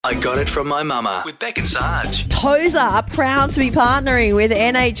I got it from my mama with Beck and Sarge. Tozer are proud to be partnering with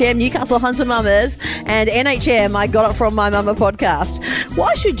NHM Newcastle Hunter Mamas and NHM I Got It From My Mama podcast.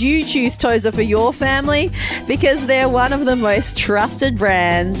 Why should you choose Tozer for your family? Because they're one of the most trusted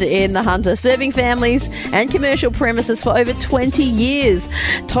brands in the Hunter, serving families and commercial premises for over 20 years.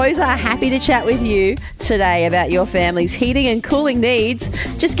 Tozer are happy to chat with you today about your family's heating and cooling needs.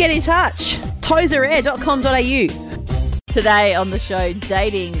 Just get in touch. tozerair.com.au. Today on the show,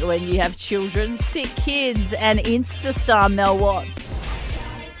 dating when you have children, sick kids, and Insta star Mel Watts.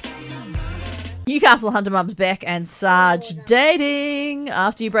 Newcastle Hunter Mums Beck and Sarge dating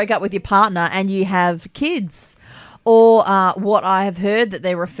after you break up with your partner and you have kids. Or what I have heard that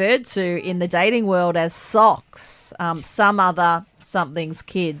they're referred to in the dating world as socks, some other something's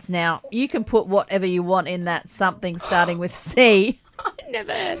kids. Now, you can put whatever you want in that something starting with C. I've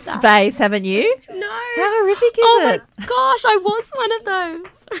never heard that. Space, haven't you? No. How horrific is it? Oh my gosh, I was one of those.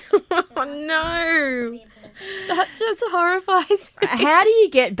 Oh no. That just horrifies me. How do you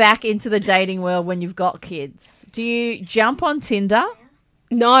get back into the dating world when you've got kids? Do you jump on Tinder?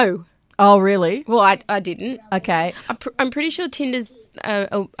 No. Oh, really? Well, I didn't. Okay. I'm pretty sure Tinder's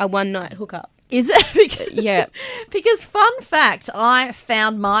a one-night hookup. Is it? Because, Yeah. Because fun fact, I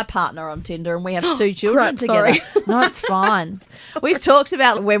found my partner on Tinder and we have 2 children Crap, together. sorry. No, it's fine. We've talked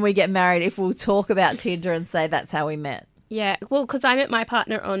about when we get married, if we'll talk about Tinder and say that's how we met. Yeah, well, because I met my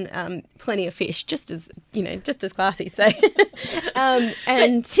partner on Plenty of Fish, just as classy. So,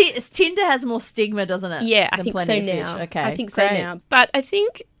 and Tinder has more stigma, doesn't it? yeah, I than think Plenty so of Fish? now. Okay, I think so great. now. But I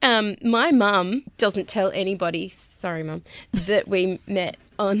think my mum doesn't tell anybody. Sorry, mum, that we met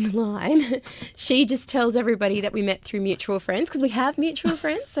online. She just tells everybody that we met through mutual friends because we have mutual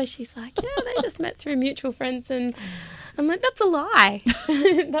friends. So she's like, yeah, they just met through mutual friends, and I'm like, that's a lie.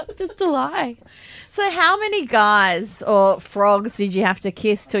 That's just a lie. So how many guys or frogs did you have to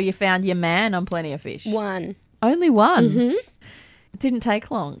kiss till you found your man on Plenty of Fish? One. Only one? Mm-hmm. It didn't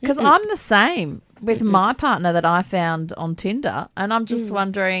take long. Because I'm the same with my partner that I found on Tinder, and I'm just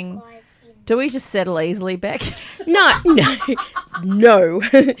wondering, do we just settle easily, Beck? No.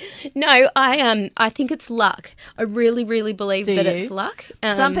 I think it's luck. I really, really believe Do that you? it's luck.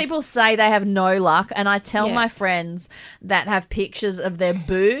 Some people say they have no luck, and I tell Yeah. my friends that have pictures of their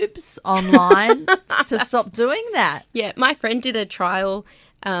boobs online to stop doing that. Yeah, my friend did a trial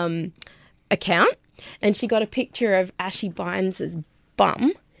account, and she got a picture of Ashley Bynes'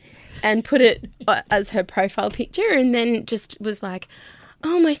 bum and put it as her profile picture, and then just was like,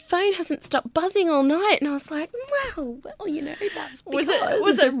 oh, my phone hasn't stopped buzzing all night. And I was like, well, that's because...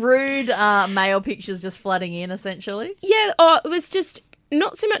 Was it rude male pictures just flooding in, essentially? Yeah, it was just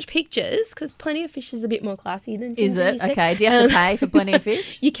not so much pictures, because Plenty of Fish is a bit more classy than Is Tinder, it? you see. Okay. Do you have to pay for Plenty of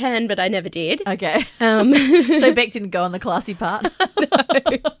Fish? You can, but I never did. Okay. So Beck didn't go on the classy part. no,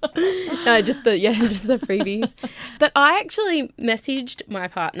 just the freebies. But I actually messaged my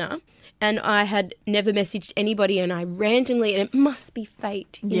partner, and I had never messaged anybody, and I randomly, and it must be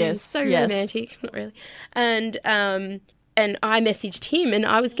fate. Yes, so yes. romantic, not really. And I messaged him, and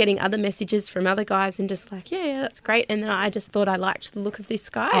I was getting other messages from other guys, and just like, yeah, that's great. And then I just thought I liked the look of this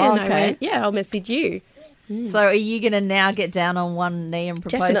guy, Oh, and okay. I went, yeah, I'll message you. So are you going to now get down on one knee and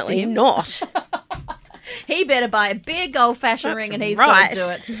propose to Definitely him? not. He better buy a big old-fashioned ring and he's right.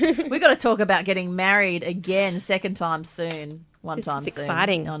 got to do it. We've got to talk about getting married again, second time soon. One time It's soon.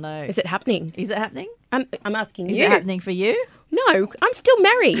 exciting. I know. Is it happening? Is it happening? I'm asking Is you. it happening for you? No, I'm still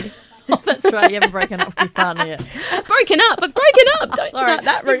married. Oh, that's right. You haven't broken up with your partner yet. I've broken up. Don't Sorry, start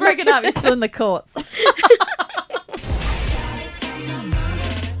that you've rumor. broken up. You're still in the courts.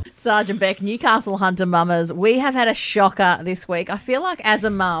 Sergeant Beck, Newcastle Hunter Mamas. We have had a shocker this week. I feel like as a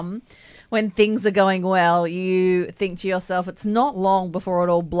mum, when things are going well, you think to yourself, it's not long before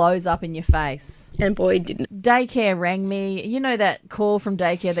it all blows up in your face. And boy, didn't. Daycare rang me. You know that call from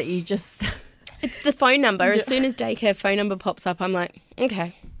daycare that you just... It's the phone number. As soon as daycare phone number pops up, I'm like,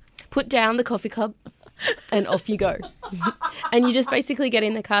 okay, put down the coffee cup and off you go. And you just basically get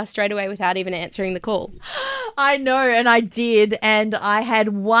in the car straight away without even answering the call. I know, and I did. And I had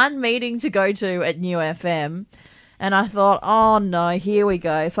one meeting to go to at New FM. And I thought, oh, no, here we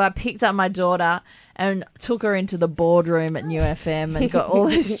go. So I picked up my daughter and took her into the boardroom at New FM and got all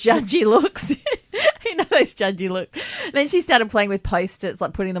those judgy looks. You know those judgy looks. Then she started playing with Post-its,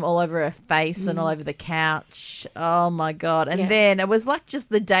 like putting them all over her face and all over the couch. Oh, my God. And then it was like just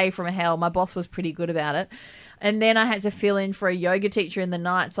the day from hell. My boss was pretty good about it. And then I had to fill in for a yoga teacher in the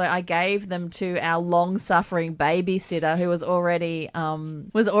night. So I gave them to our long-suffering babysitter who was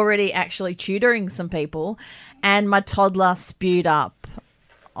already actually tutoring some people. And my toddler spewed up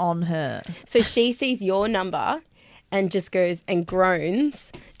on her. So she sees your number and just goes and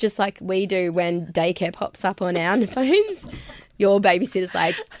groans, just like we do when daycare pops up on our phones. Your babysitter's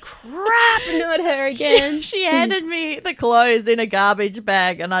like, crap, not her again. She handed me the clothes in a garbage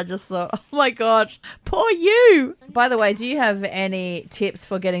bag and I just thought, oh my gosh, poor you. By the way, do you have any tips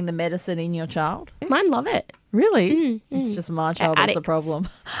for getting the medicine in your child? Mine love it. Really? It's just my child that's a Addicts. problem.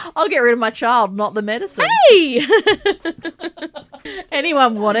 I'll get rid of my child, not the medicine. Hey!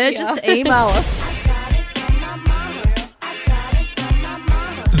 Anyone want it? Just email us.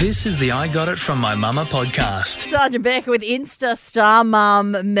 This is the I Got It From My Mama podcast. Sergeant Beck with Insta star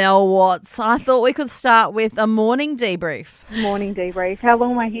mum Mel Watts. I thought we could start with a morning debrief. Morning debrief. How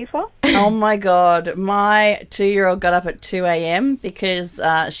long am I here for? Oh my God. My 2-year-old got up at 2 a.m. because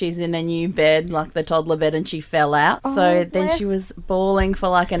she's in a new bed, like the toddler bed, and she fell out. So then she was bawling for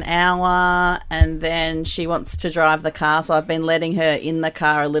like an hour and then she wants to drive the car. So I've been letting her in the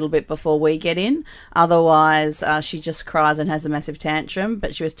car a little bit before we get in. Otherwise, she just cries and has a massive tantrum.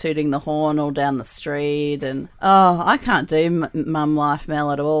 But she was tooting the horn all down the street. And, I can't do mum life,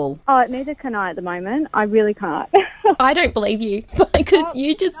 Mel, at all. Oh, neither can I at the moment. I really can't. I don't believe you because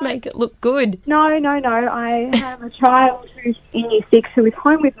you just make it look good. No. I have a child who's in year 6 who is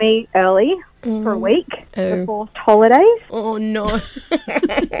home with me early for a week for forced holidays. Oh, no.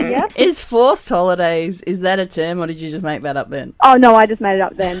 Yeah. Is forced holidays, is that a term or did you just make that up then? Oh, no, I just made it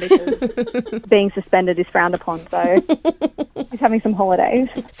up then because being suspended is frowned upon. So he's having some holidays.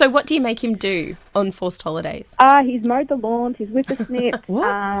 So what do you make him do on forced holidays? He's mowed the lawns. He's whippersnipped. What?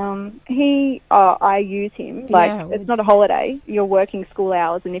 I use him. It's not a holiday. You're working school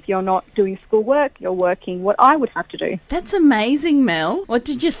hours, and if you're not doing schoolwork, you're working what I would have to do. That's amazing, Mel. What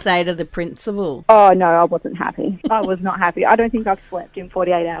did you say to the principal? Oh, no, I wasn't happy. I was not happy. I don't think I've slept in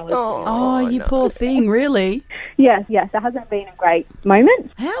 48 hours. Oh, you poor thing, really? Yes, it hasn't been a great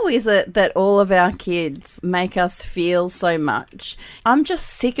moment. How is it that all of our kids make us feel so much? I'm just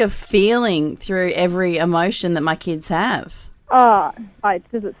sick of feeling through every emotion that my kids have.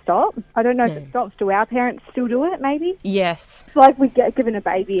 Does it stop? I don't know if it stops. Do our parents still do it, maybe? Yes. It's like we get given a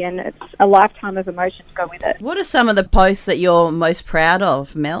baby and it's a lifetime of emotion to go with it. What are some of the posts that you're most proud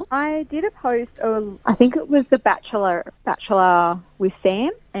of, Mel? I did a post, I think it was The Bachelor with Sam,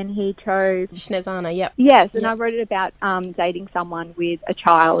 and he chose... Snezana, yep. Yes, and I wrote it about dating someone with a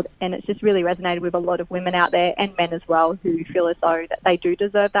child, and it's just really resonated with a lot of women out there, and men as well, who feel as though that they do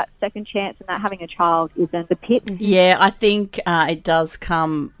deserve that second chance and that having a child isn't the pit. Yeah, I think it does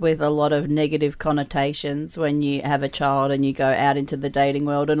come with a lot of negative connotations when you have a child and you go out into the dating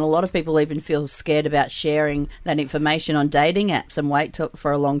world, and a lot of people even feel scared about sharing that information on dating apps and wait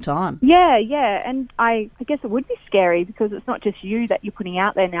for a long time. Yeah, and I guess it would be scary because it's not just you that you're putting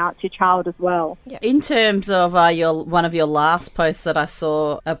out there now, it's your child as well. Yeah. In terms of one of your last posts that I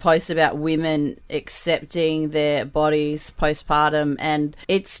saw, a post about women accepting their bodies postpartum, and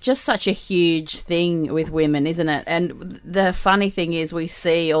it's just such a huge thing with women, isn't it? And the funny thing is we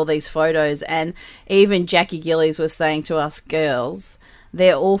see all these photos, and even Jackie Gillies was saying to us girls,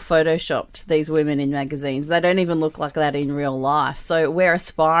 they're all photoshopped, these women in magazines. They don't even look like that in real life. So we're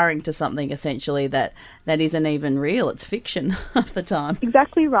aspiring to something essentially that isn't even real. It's fiction half the time.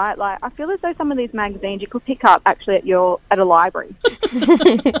 Exactly right. Like, I feel as though some of these magazines you could pick up actually at a library.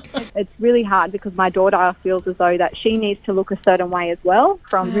 It's really hard because my daughter feels as though that she needs to look a certain way as well.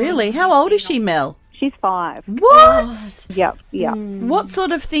 Really? How old is she, Mel? She's 5. What? Yep. What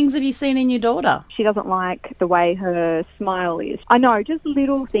sort of things have you seen in your daughter? She doesn't like the way her smile is. I know, just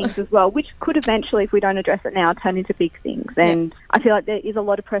little things as well, which could eventually, if we don't address it now, turn into big things. And I feel like there is a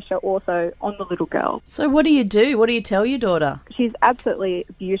lot of pressure also on the little girl. So what do you do? What do you tell your daughter? She's absolutely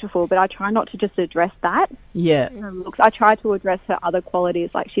beautiful, but I try not to just address that. Yeah. Her looks. I try to address her other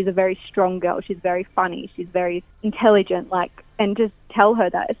qualities. Like, she's a very strong girl. She's very funny. She's very intelligent. And just tell her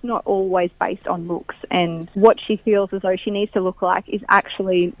that it's not always based on looks, and what she feels as though she needs to look like is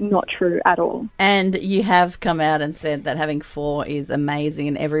actually not true at all. And you have come out and said that having 4 is amazing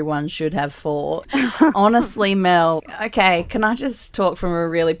and everyone should have 4. Honestly, Mel, okay, can I just talk from a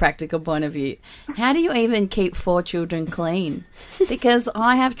really practical point of view? How do you even keep 4 children clean? Because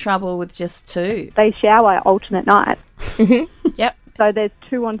I have trouble with just 2. They shower alternate nights. Yep. So there's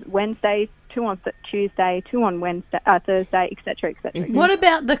 2 on Wednesday, 2 on Tuesday, 2 on Thursday, etc., etc. What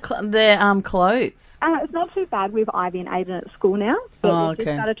about the clothes? It's not too bad with Ivy and Aiden at school now. But we've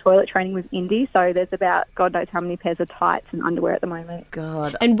just started toilet training with Indy, so there's about God knows how many pairs of tights and underwear at the moment.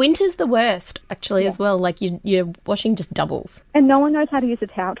 God. And winter's the worst, actually, as well. Like, you're washing just doubles. And no one knows how to use a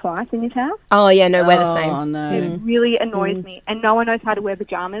towel twice in your house. Oh, yeah, no, we're the same. Oh, no. It really annoys me. And no one knows how to wear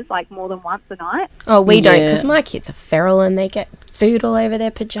pyjamas, like, more than once a night. Oh, we don't, because my kids are feral and they get food all over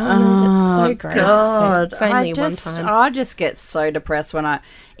their pajamas. It's so gross. God. It's only one time. I just get so depressed when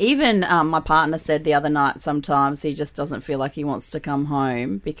my partner said the other night sometimes he just doesn't feel like he wants to come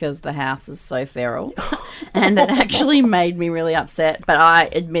home because the house is so feral. And it actually made me really upset. But I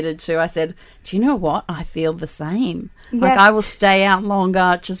said, do you know what? I feel the same. Yeah. Like I will stay out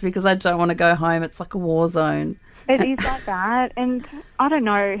longer just because I don't want to go home. It's like a war zone. It is like that. And I don't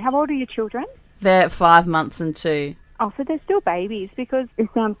know, how old are your children? They're 5 months and 2. Oh, so they're still babies, because it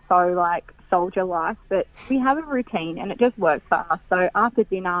sounds so like soldier life, but we have a routine and it just works for us. So after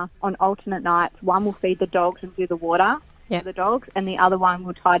dinner on alternate nights, one will feed the dogs and do the water for the dogs, and the other one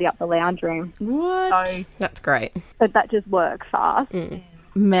will tidy up the lounge room. What? So That's great. but that just works for us.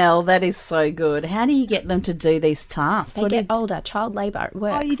 Mel, that is so good. How do you get them to do these tasks? They get older. Child labour, it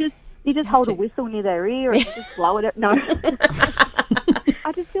works. Oh, you just hold a whistle near their ear and you just blow it. No.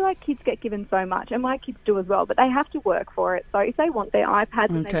 I just feel like kids get given so much, and my kids do as well, but they have to work for it. So if they want their iPads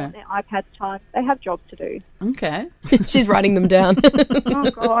and they want their iPads time, they have jobs to do. Okay. She's writing them down.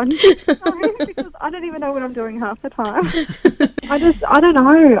 Oh, God. No, because I don't even know what I'm doing half the time. I don't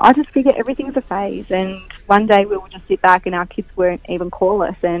know. I just figure everything's a phase, and one day we will just sit back and our kids won't even call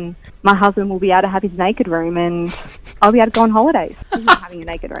us, and my husband will be able to have his naked room, and I'll be able to go on holidays. He's not having a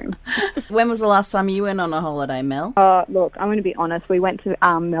naked room. When was the last time you went on a holiday, Mel? Look, I'm going to be honest. We went to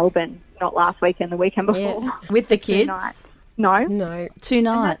Melbourne, not last weekend, the weekend before. Yeah. With the 2 kids? nights. No. No. 2 And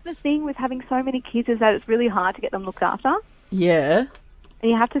nights. that's the thing with having so many kids, is that it's really hard to get them looked after. Yeah.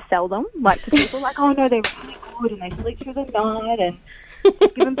 And you have to sell them, like, to people, like, oh, no, they're really good, and they sleep through the night, and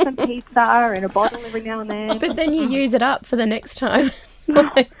give them some pizza and a bottle every now and then. But then you use it up for the next time. It's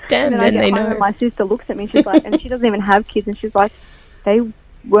like, damn, And then I they get home know. and my sister looks at me, she's like, and she doesn't even have kids, and she's like, they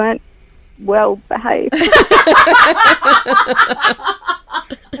weren't well behaved.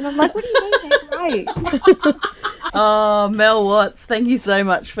 And I'm like, what do you mean they're great? Oh, Mel Watts, thank you so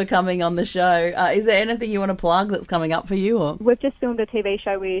much for coming on the show. Is there anything you want to plug that's coming up for you? Or? We've just filmed a TV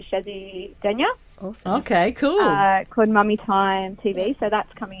show with Shazzy Denya Awesome. Okay, cool. called Mummy Time TV, so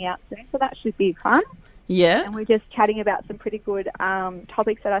that's coming out soon, so that should be fun. Yeah, And we're just chatting about some pretty good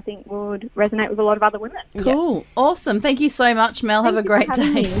topics that I think would resonate with a lot of other women. cool. Awesome. Thank you so much, Mel. Have a great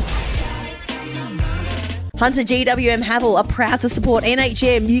Thank you for day. having me. Hunter GWM Havel are proud to support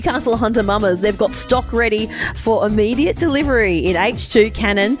NHM Newcastle Hunter Mamas. They've got stock ready for immediate delivery in H2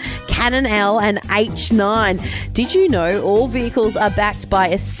 Canon, Canon L and H9. Did you know all vehicles are backed by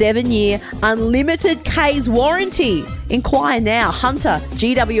a 7-year unlimited K's warranty? Inquire now. Hunter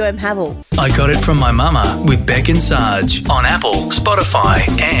GWM Havel. I Got It From My Mama with Beck and Sarge on Apple, Spotify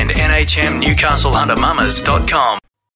and NHMNewcastleHunterMamas.com.